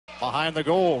behind the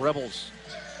goal. Rebels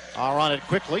are on it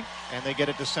quickly, and they get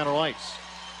it to center ice.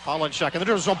 Polonchuk, and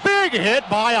there's a big hit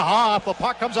by Hauf. The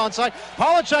puck comes onside.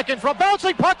 Polonchuk in front,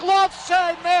 bouncing puck, lost,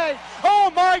 save made.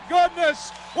 Oh my goodness!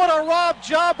 What a rob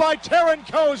job by Taran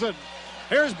Kozun.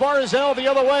 Here's Barzell the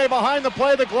other way behind the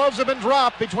play. The gloves have been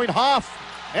dropped between Hauf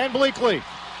and Bleackley.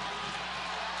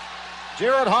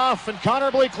 Jared Hauf and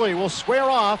Connor Bleackley will square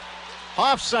off.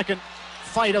 Hauf's second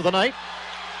fight of the night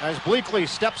as Bleackley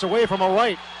steps away from a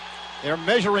right. They're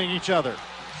measuring each other.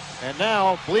 And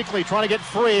now Bleackley trying to get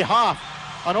free. Hauf,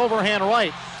 an overhand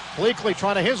right. Bleackley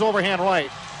trying to his overhand right.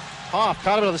 Hauf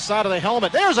caught him to the side of the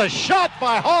helmet. There's a shot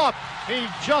by Hauf. He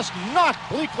just knocked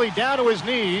Bleackley down to his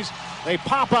knees. They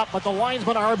pop up, but the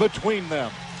linesmen are between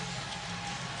them.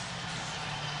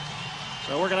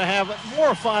 So we're going to have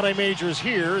more Friday majors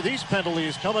here. These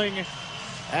penalties coming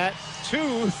at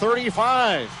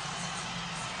 2:35.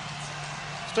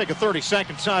 Let's take a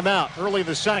 30-second timeout. Early in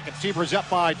the second, T-Birds up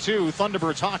by 2.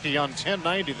 Thunderbirds hockey on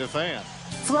 1090 The Fan.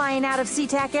 Flying out of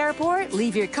SeaTac Airport?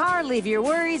 Leave your car, leave your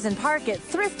worries, and park at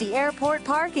Thrifty Airport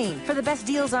Parking. For the best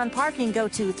deals on parking, go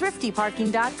to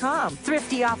thriftyparking.com.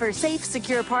 Thrifty offers safe,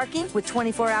 secure parking with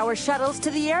 24-hour shuttles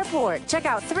to the airport. Check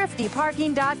out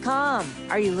thriftyparking.com.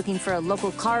 Are you looking for a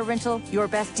local car rental? Your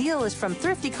best deal is from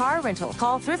Thrifty Car Rental.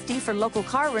 Call Thrifty for local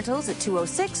car rentals at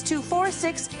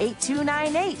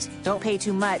 206-246-8298. Don't pay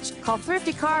too much. Call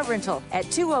Thrifty Car Rental at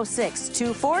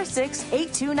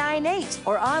 206-246-8298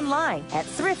 or online at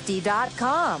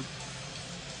thrifty.com.